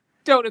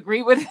don't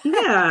agree with it.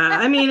 Yeah.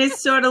 I mean,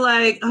 it's sort of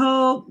like,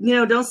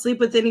 don't sleep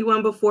with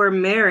anyone before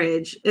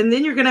marriage. And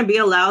then you're going to be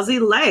a lousy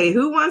lay.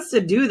 Who wants to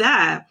do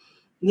that?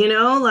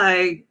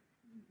 Like,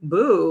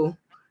 boo.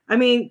 I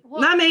mean,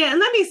 let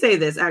me say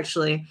this,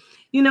 actually.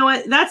 You know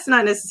what? That's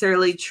not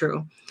necessarily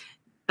true.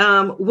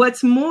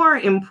 What's more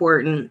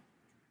important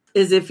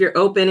is if you're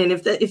open, and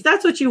if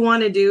that's what you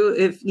want to do,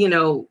 if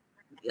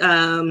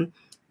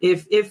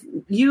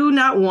you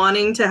not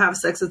wanting to have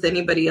sex with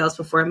anybody else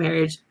before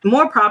marriage,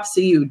 more props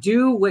to you.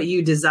 Do what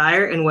you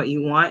desire and what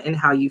you want and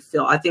how you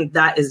feel. I think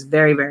that is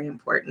very, very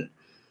important.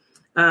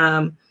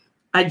 I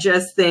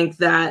just think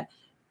that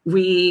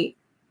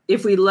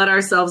if we let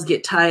ourselves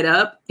get tied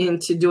up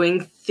into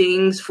doing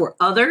things for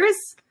others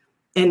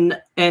and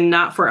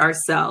not for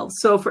ourselves.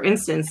 So for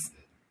instance,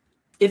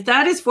 if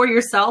that is for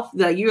yourself,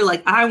 that you're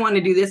like, I want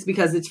to do this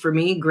because it's for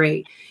me,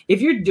 great.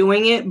 If you're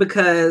doing it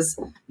because,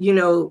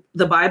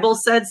 the Bible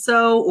said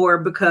so, or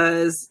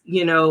because,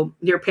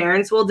 your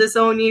parents will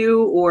disown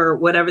you, or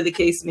whatever the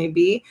case may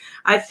be,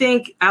 I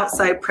think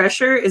outside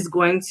pressure is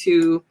going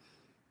to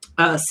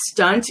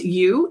stunt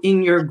you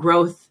in your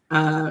growth,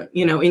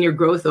 in your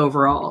growth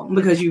overall,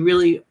 because you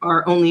really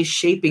are only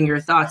shaping your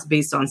thoughts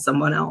based on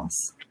someone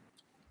else.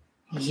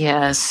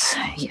 Yes.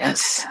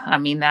 I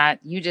mean, that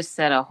you just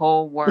said a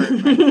whole word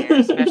right there,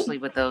 especially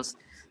with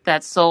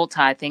that soul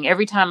tie thing.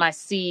 Every time I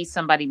see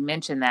somebody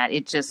mention that,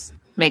 it just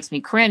makes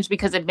me cringe,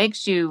 because it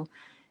makes you,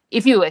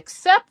 if you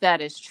accept that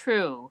as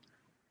true,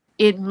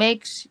 it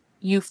makes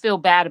you feel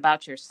bad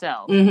about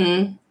yourself.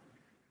 Mm-hmm.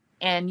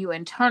 And you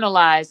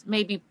internalize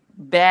maybe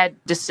bad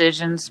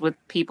decisions with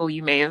people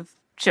you may have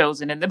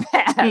chosen in the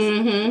past.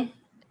 Mm-hmm.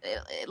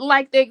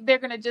 Like they're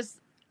going to just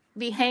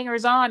be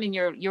hangers on in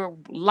your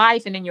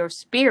life and in your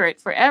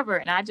spirit forever.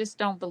 And I just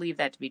don't believe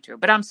that to be true.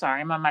 But I'm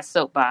sorry, I'm on my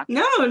soapbox.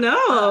 No,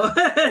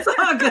 it's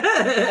all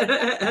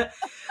good.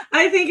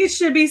 I think it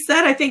should be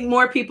said. I think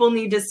more people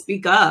need to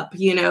speak up,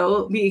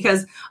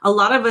 because a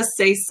lot of us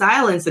say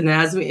silence. And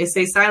as we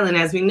say silent,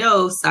 as we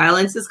know,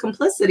 silence is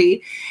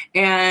complicity.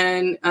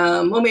 And,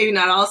 maybe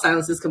not all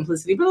silence is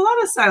complicity, but a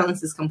lot of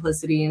silence is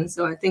complicity. And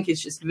so I think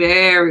it's just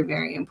very,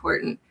 very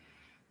important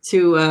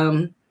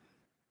to,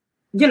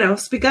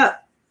 speak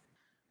up.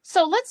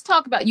 So let's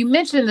talk about, you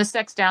mentioned the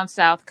Sex Down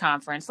South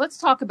conference. Let's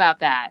talk about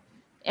that.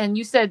 And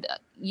you said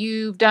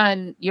you're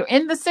in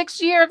the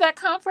 6th year of that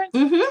conference?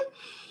 Mm-hmm.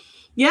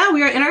 Yeah,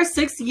 we are in our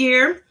 6th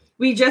year.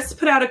 We just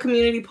put out a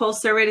community poll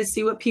survey to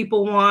see what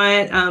people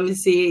want, to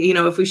see,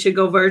 if we should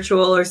go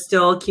virtual or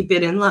still keep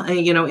it in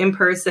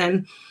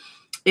person.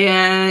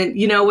 And,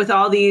 with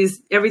all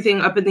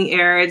everything up in the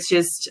air, it's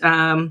just,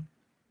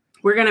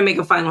 we're going to make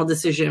a final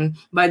decision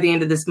by the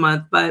end of this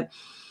month. But,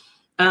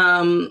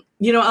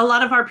 a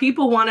lot of our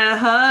people want to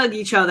hug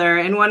each other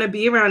and want to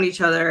be around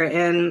each other.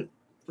 And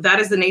that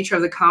is the nature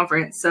of the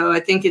conference. So I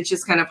think it's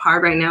just kind of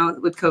hard right now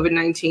with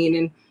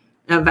COVID-19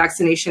 and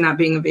vaccination not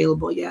being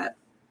available yet.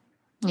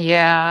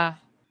 Yeah.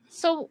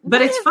 So,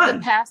 but it's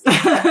fun.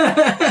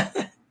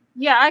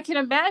 Yeah, I can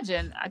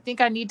imagine. I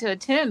think I need to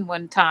attend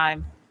one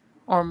time,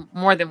 or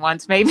more than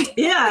once, maybe.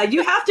 Yeah,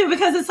 you have to,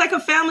 because it's like a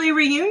family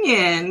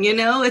reunion.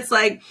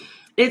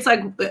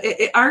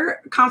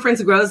 Our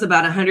conference grows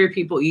about 100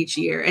 people each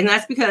year. And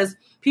that's because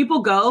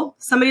people go,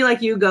 somebody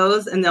like you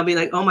goes, and they'll be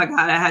like, oh my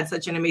God, I had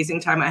such an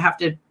amazing time. I have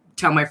to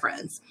tell my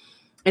friends.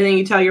 And then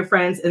you tell your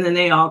friends, and then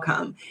they all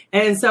come.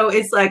 And so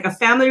it's like a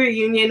family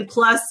reunion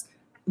plus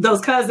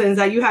those cousins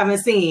that you haven't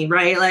seen,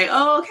 right? Like,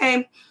 oh,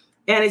 okay.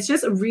 And it's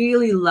just a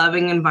really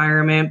loving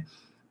environment.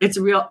 It's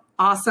a real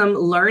awesome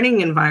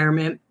learning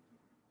environment.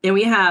 And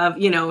we have,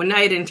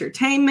 night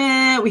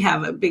entertainment. We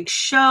have a big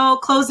show,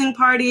 closing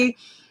party.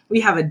 We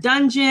have a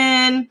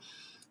dungeon.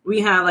 We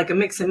have like a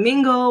mix and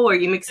mingle, where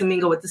you mix and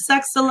mingle with the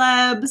sex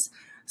celebs.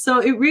 So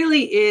it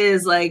really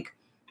is like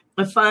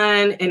a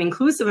fun and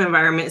inclusive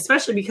environment,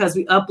 especially because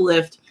we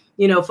uplift,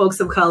 folks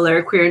of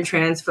color, queer and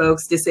trans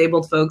folks,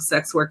 disabled folks,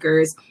 sex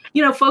workers,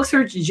 folks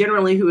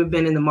who have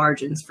been in the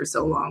margins for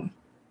so long.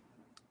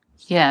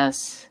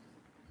 Yes.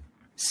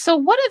 So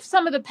what have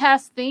some of the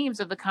past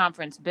themes of the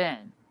conference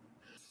been?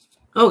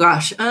 Oh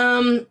gosh.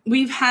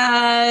 We've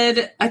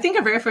had, I think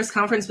our very first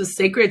conference was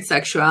sacred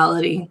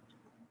sexuality.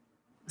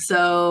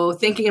 So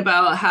thinking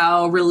about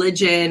how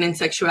religion and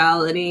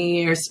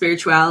sexuality or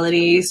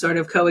spirituality sort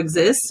of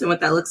coexist and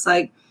what that looks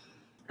like.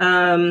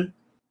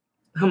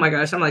 Oh my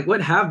gosh. I'm like,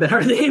 what have been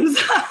our themes?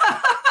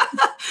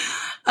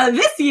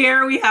 This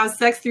year we have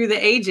sex through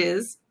the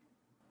ages.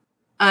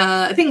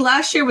 I think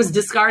last year was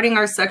discarding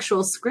our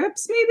sexual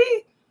scripts,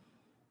 maybe.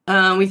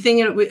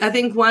 I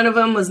think one of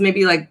them was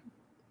maybe like,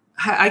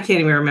 I can't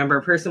even remember.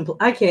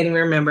 I can't even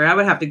remember. I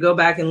would have to go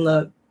back and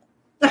look.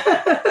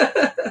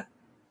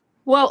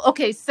 Well,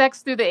 okay,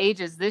 sex through the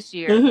ages this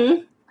year.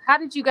 Mm-hmm. How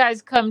did you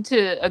guys come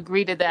to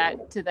agree to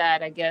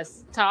that, I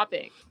guess,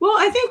 topic? Well,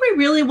 I think we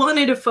really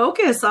wanted to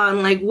focus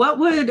on like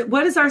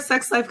what is our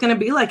sex life going to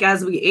be like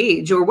as we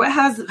age, or what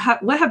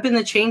have been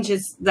the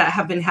changes that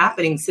have been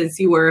happening since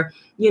you were,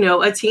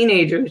 a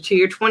teenager, to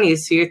your 20s,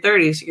 to your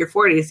 30s, to your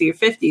 40s, to your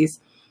 50s,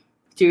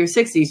 to your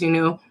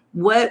 60s,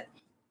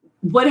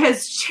 what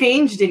has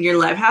changed in your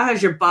life? How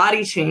has your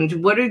body changed?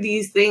 What are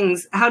these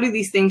things? How do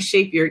these things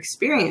shape your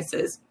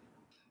experiences?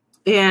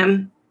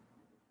 And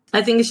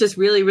I think it's just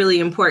really, really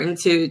important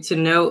to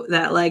note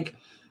that like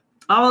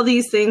all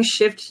these things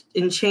shift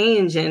and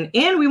change, and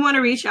we want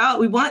to reach out.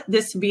 We want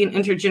this to be an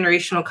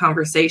intergenerational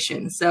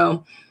conversation.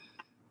 So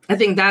I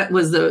think that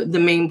was the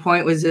main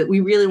point, was that we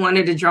really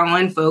wanted to draw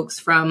in folks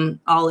from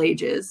all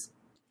ages.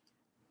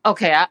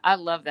 Okay, I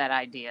love that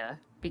idea,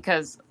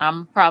 because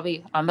I'm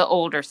probably on the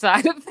older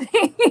side of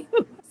things.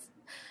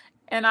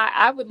 And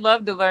I would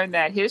love to learn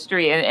that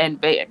history and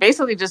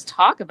basically just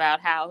talk about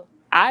how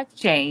I've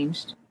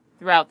changed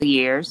throughout the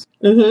years.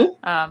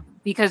 Mm-hmm.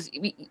 Because,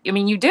 I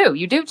mean, you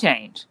do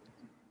change.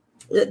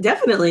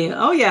 Definitely.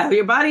 Oh yeah.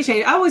 Your body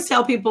change. I always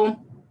tell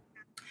people,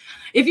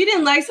 if you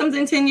didn't like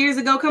something 10 years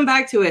ago, come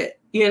back to it.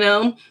 You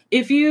know,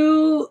 if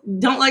you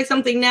don't like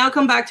something now,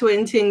 come back to it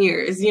in 10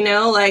 years. You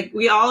know, like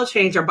we all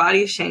change, our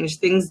bodies change,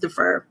 things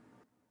defer.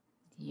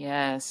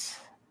 Yes.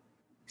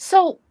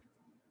 So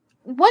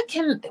what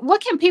can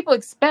people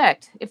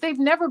expect if they've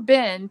never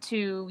been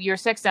to your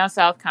Sex Down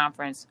South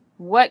conference?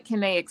 What can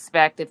they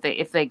expect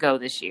if they go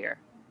this year?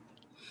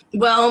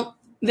 Well,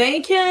 they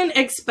can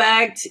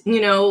expect,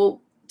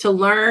 to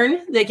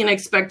learn. They can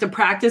expect to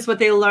practice what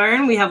they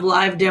learn. We have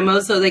live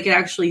demos so they can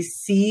actually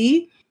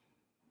see.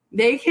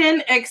 They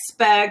can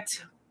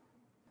expect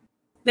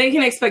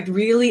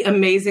really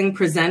amazing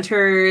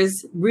presenters,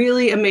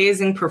 really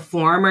amazing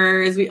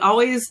performers. We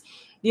always,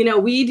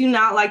 we do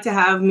not like to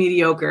have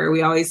mediocre.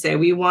 We always say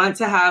we want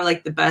to have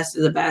like the best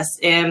of the best.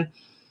 And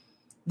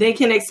they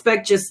can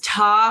expect just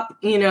top,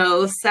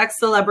 sex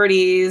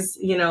celebrities,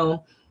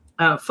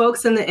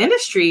 folks in the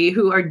industry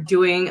who are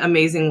doing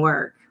amazing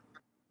work.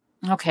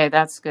 Okay,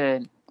 that's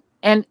good.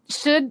 And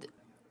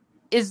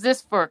is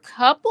this for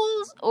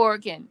couples or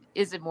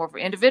is it more for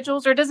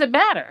individuals or does it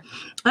matter?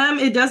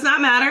 It does not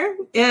matter.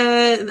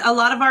 A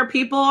lot of our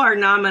people are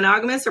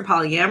non-monogamous or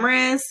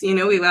polyamorous.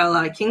 We've got a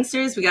lot of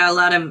kinksters. We got a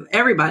lot of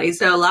everybody.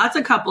 So lots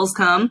of couples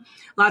come,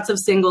 lots of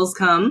singles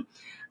come.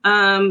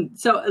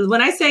 So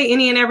when I say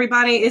any and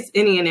everybody, it's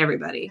any and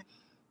everybody.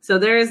 So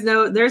there's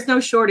no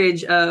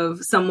shortage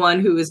of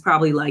someone who is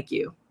probably like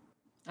you.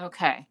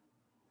 Okay.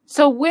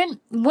 So when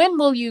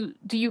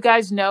do you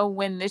guys know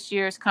when this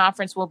year's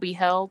conference will be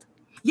held?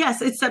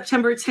 Yes, it's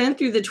September 10th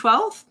through the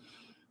 12th.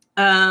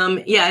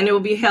 And it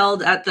will be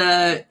held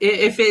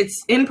if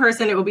it's in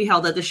person, it will be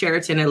held at the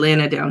Sheraton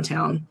Atlanta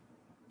downtown.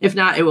 If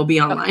not, it will be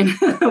online.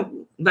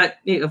 But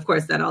of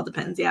course, that all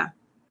depends. Yeah.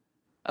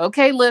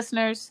 Okay,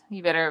 listeners,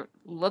 you better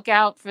look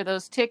out for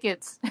those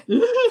tickets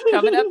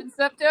coming up in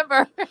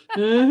September.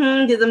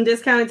 Get them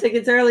discounted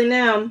tickets early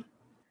now.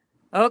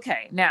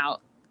 Okay, now,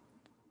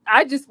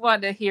 I just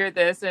wanted to hear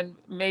this, and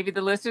maybe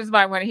the listeners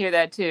might want to hear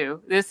that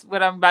too. This is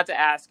what I'm about to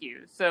ask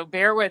you, so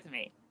bear with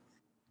me.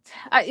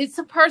 It's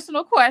a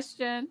personal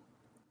question.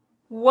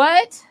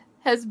 What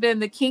has been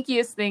the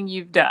kinkiest thing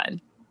you've done?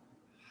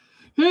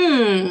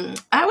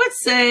 I would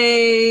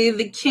say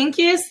the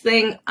kinkiest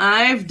thing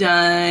I've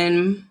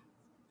done...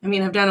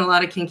 I've done a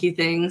lot of kinky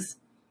things.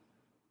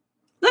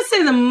 Let's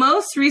say the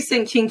most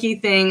recent kinky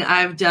thing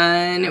I've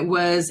done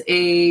was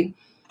I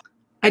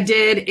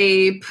did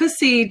a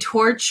pussy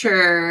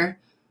torture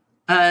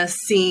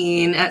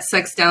scene at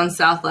Sex Down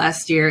South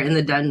last year in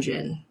the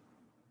dungeon,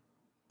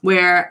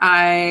 where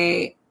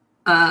I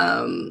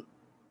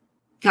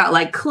got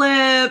like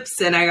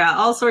clips and I got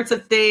all sorts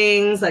of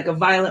things, like a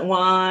violent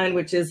wand,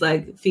 which is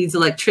like feeds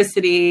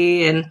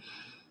electricity, and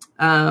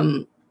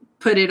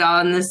put it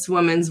on this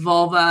woman's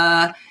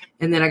vulva.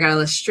 And then I got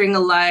a string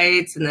of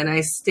lights, and then I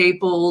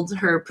stapled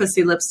her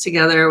pussy lips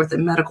together with a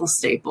medical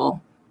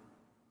staple.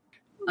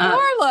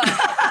 Marla!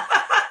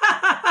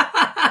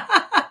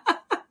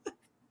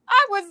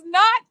 I was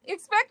not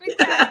expecting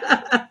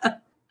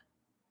that.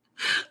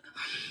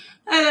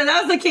 And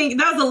that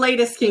was the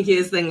latest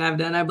kinkiest thing I've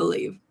done, I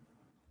believe.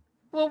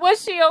 Well,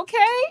 was she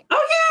okay?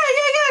 Oh, yeah.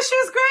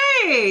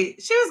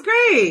 She was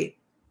great.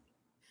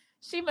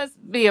 She must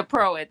be a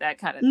pro at that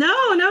kind of thing.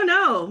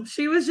 No.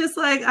 She was just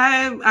like,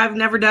 I've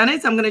never done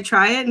it, so I'm going to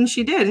try it. And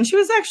she did. And she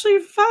was actually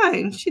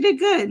fine. She did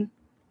good.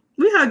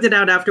 We hugged it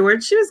out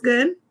afterwards. She was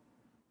good.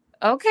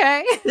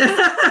 Okay.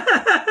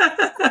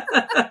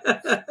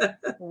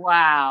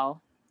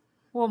 Wow.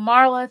 Well,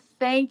 Marla,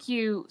 thank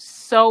you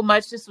so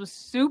much. This was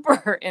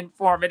super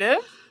informative.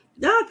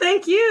 No,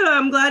 thank you.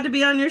 I'm glad to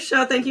be on your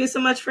show. Thank you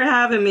so much for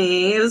having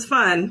me. It was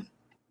fun.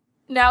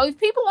 Now, if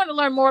people want to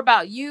learn more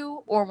about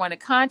you or want to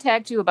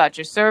contact you about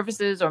your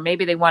services, or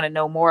maybe they want to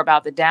know more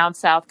about the Down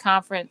South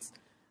Conference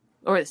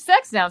or the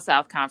Sex Down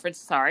South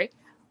Conference,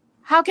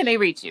 how can they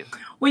reach you?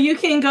 Well, you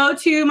can go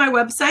to my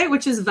website,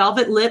 which is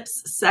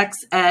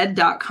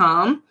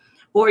velvetlipssexed.com,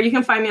 or you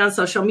can find me on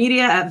social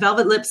media at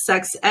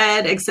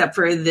velvetlipssexed, except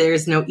for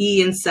there's no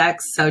E in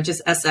sex, so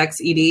just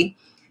SXED.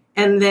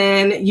 And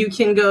then you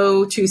can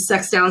go to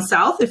Sex Down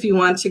South if you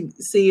want to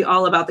see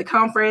all about the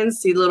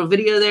conference, see the little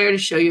video there to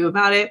show you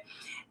about it,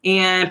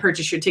 and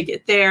purchase your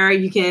ticket there.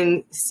 You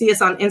can see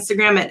us on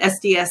Instagram at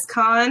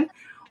SDSCon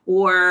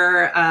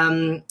or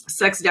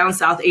Sex Down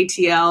South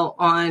ATL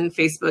on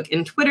Facebook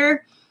and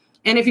Twitter.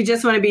 And if you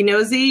just want to be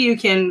nosy, you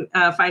can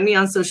find me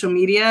on social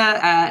media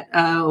at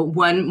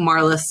one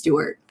Marla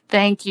Stewart.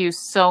 Thank you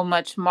so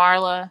much,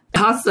 Marla.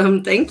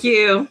 Awesome. Thank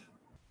you.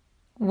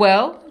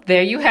 Well,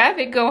 there you have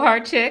it, Go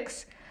Hard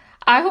Chicks.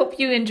 I hope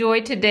you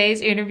enjoyed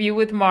today's interview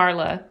with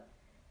Marla.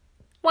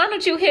 Why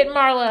don't you hit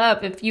Marla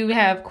up if you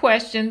have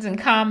questions and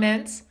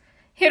comments?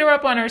 Hit her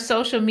up on her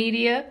social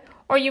media,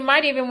 or you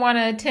might even want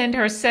to attend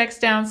her Sex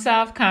Down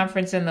South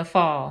conference in the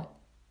fall.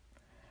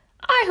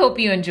 I hope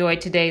you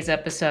enjoyed today's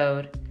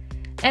episode.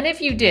 And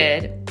if you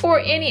did, or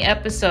any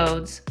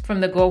episodes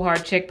from the Go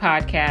Hard Chick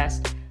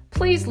podcast,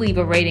 please leave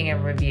a rating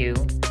and review.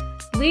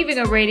 leaving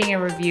a rating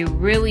and review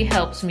really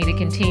helps me to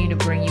continue to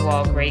bring you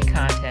all great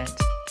content.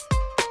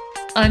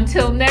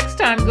 Until next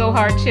time, Go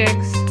Hard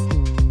Chicks,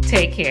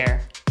 take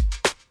care.